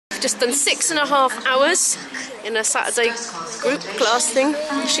just done 6.5 hours in a Saturday group class thing.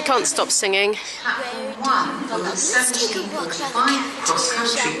 She can't stop singing. Let's take a walk around the campus, shall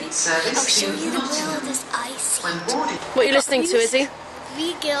we? I'll show you the world as I see it. What are you listening to, Izzy?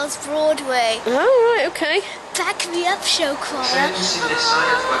 We Girls Broadway. Oh, right, okay. Back me up, show choir.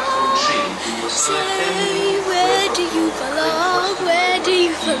 Say, where do you belong? Where do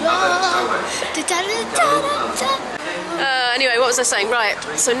you belong? Da, da, da, da, da. Anyway, what was I saying? Right,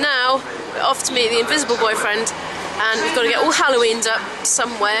 so now we're off to meet the invisible boyfriend, and we've got to get all Halloweened up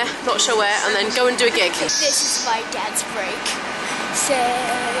somewhere, not sure where, and then go and do a gig. This is my dance break. Say,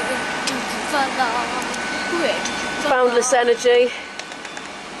 do you belong? Where do you belong? Boundless energy.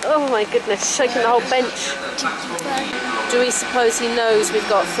 Oh my goodness, shaking the whole bench. Do we suppose he knows we've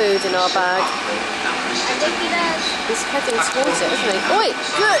got food in our bag? I think he does. He's heading towards it, isn't he? Oi,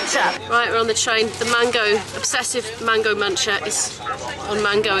 good chap! Right, we're on the train. The mango, obsessive mango muncher is on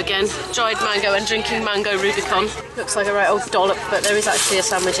mango again. Dried mango and drinking mango Rubicon. Looks like a right old dollop, but there is actually a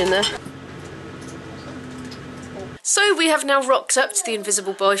sandwich in there. So we have now rocked up to the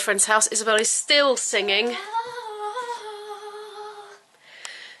invisible boyfriend's house. Isabel is still singing.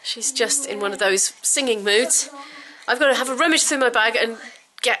 She's just in one of those singing moods. I've got to have a rummage through my bag and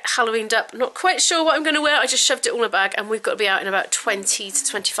get Halloweened up. I'm not quite sure what I'm going to wear. I just shoved it all in my bag, and we've got to be out in about 20 to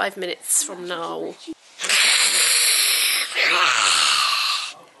 25 minutes from now.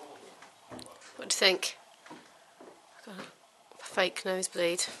 What do you think? I've got a fake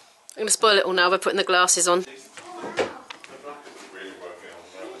nosebleed. I'm going to spoil it all now by putting the glasses on.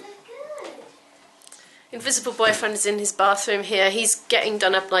 Invisible boyfriend is in his bathroom here. He's getting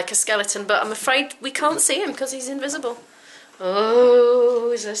done up like a skeleton, but I'm afraid we can't see him because he's invisible.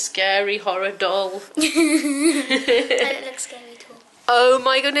 Oh, he's a scary horror doll. It looks scary too. Oh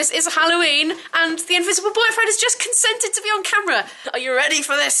my goodness, it's Halloween and the invisible boyfriend has just consented to be on camera. Are you ready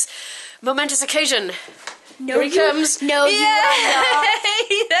for this momentous occasion? No, Here he comes. No, you are not.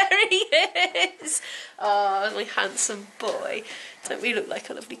 There he is. Oh, my handsome boy. Don't we look like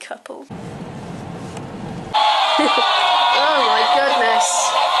a lovely couple? Oh my goodness.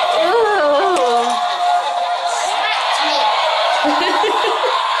 Oh.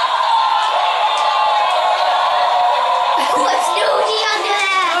 What's nudie under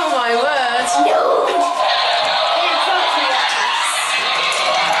there? Oh my word.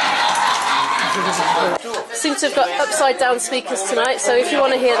 Seem to have got upside down speakers tonight, so if you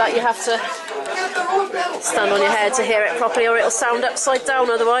want to hear that you have to stand on your head to hear it properly, or it'll sound upside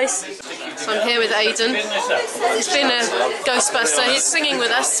down otherwise. So I'm here with Aidan. He's been a Ghostbuster. He's singing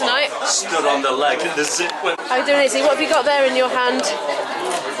with us tonight. Stood on the leg and the zip went. How you doing, Izzy? What have you got there in your hand?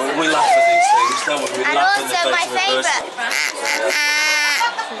 Well, we laugh at these things, don't we? And also my favourite.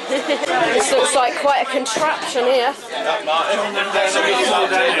 This looks like quite a contraption here.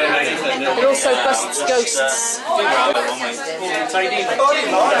 It also busts ghosts.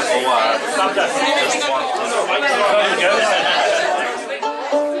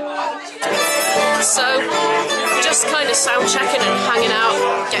 So, just kind of sound checking and hanging out,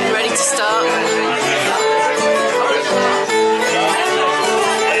 getting ready to start. We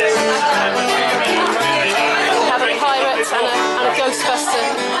have a pirate and a Ghostbuster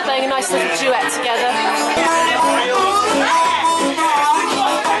playing a nice little duet together.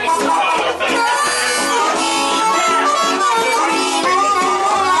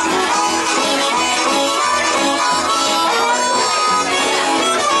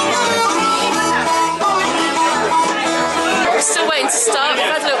 Still waiting to start. We've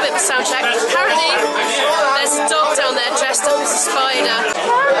had a little bit of a sound check. Apparently, there's a dog down there dressed up as a spider.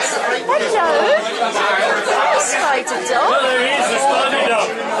 Hello. Hello, spider dog. Well, there is a spider dog.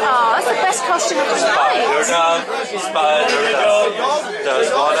 Oh, that's the best costume of the night. Spider dog does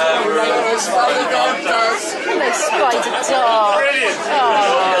whatever a spider dog does. Hello, spider dog. Brilliant. Oh,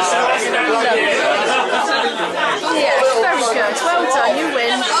 lovely. Yeah, very good. Well done. You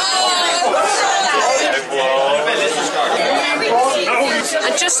win.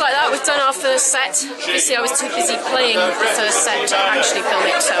 And just like that, we've done our first set. Obviously, I was too busy playing the first set to actually film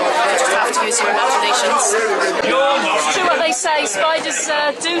it, so you just have to use your imaginations. It's true what they say, spiders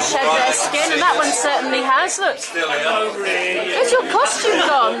do shed their skin, and that one certainly has. Look, where's your costume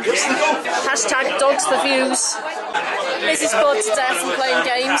gone? Hashtag dogs for views. Izzy's bored to death and playing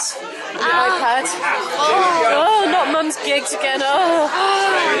games on the iPad. Oh, not Mum's gigs again. Oh,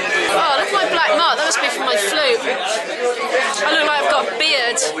 look at my black mark. That must be from my flute. I look like I've got a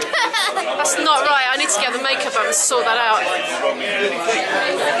beard. That's not right. I need to get the makeup up and sort that out.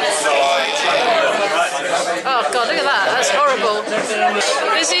 Oh God, look at that, that's horrible.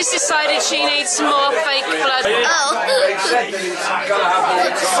 Izzy's decided she needs some more fake blood. Oh.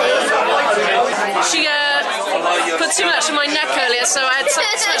 She put too much on my neck earlier, so I had so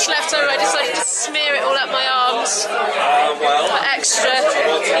much left over, I decided to smear it all up my arms. For extra,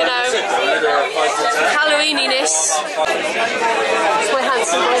 you know, Halloweeniness. It's my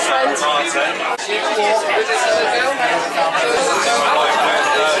handsome boyfriend.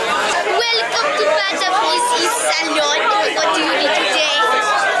 Welcome to Madam Izzy's salon. What do you need today?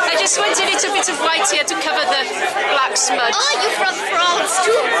 I just wanted a little bit of white here to cover the black smudge. Oh, you're from France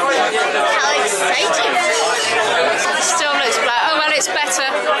too? How exciting. Still looks black. Oh well, it's better.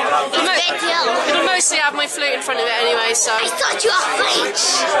 It'll mostly have my flute in front of it anyway, so. I thought you were French.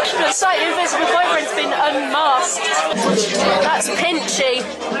 Looks like your invisible boyfriend's been unmasked. That's Pinchy.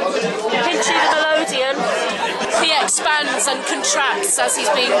 Pinchy the Melodian. He expands and contracts as he's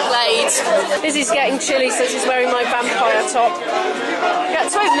being played. Izzy's getting chilly, so she's wearing my vampire top. We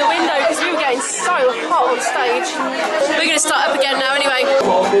got to open the window because we were getting so hot on stage. We're going to start up again now anyway.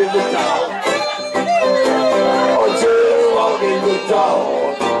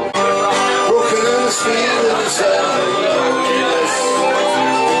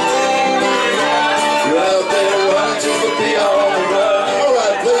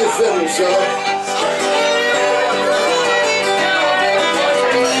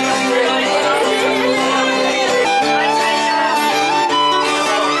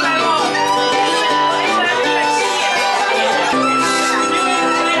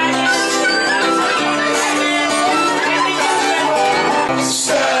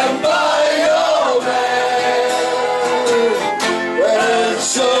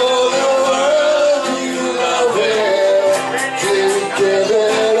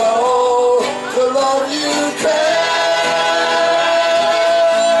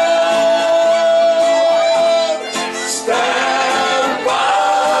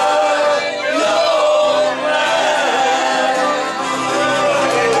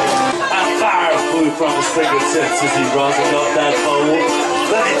 From his fingertips as he rosin up that bow.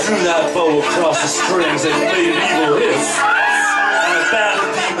 Then he drew that bow across the strings and made evil hiss. And a band of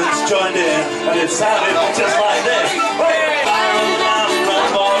demons joined in, and it sounded just like this. Hey!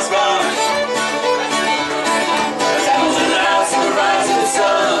 Run, boys, run. That was the last of the rise of the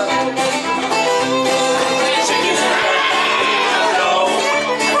sun. Chickens low.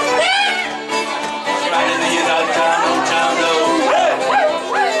 Right in the down low.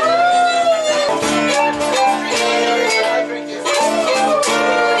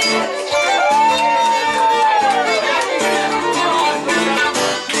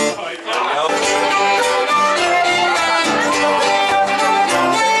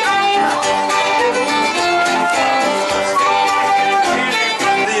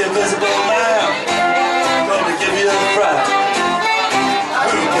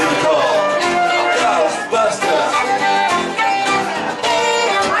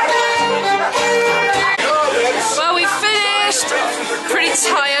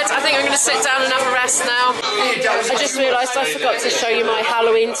 Sit down and have a rest now. I just realised I forgot to show you my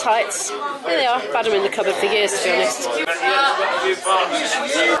Halloween tights. Here they are. I've had them in the cupboard for years, to be honest.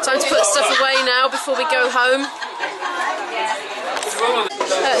 Time to put stuff away now before we go home.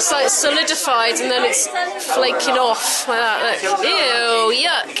 It's like solidified and then it's flaking off like that. Look. Ew,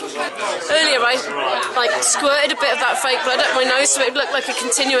 yuck. Earlier I squirted a bit of that fake blood up my nose so it looked like a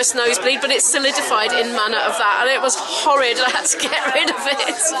continuous nosebleed, but it's solidified in manner of that and it was horrid. I had to get rid of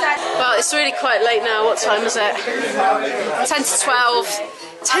it. Well, it's really quite late now. What time is it? 10 to 12.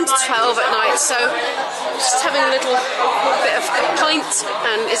 10 to 12 at night, so just having a little bit of a pint,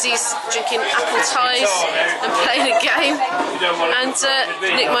 and Izzy's drinking apple ties and playing a game, and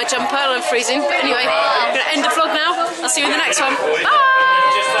nick my jumper and I'm freezing. But anyway, I'm going to end the vlog now. I'll see you in the next one. Bye!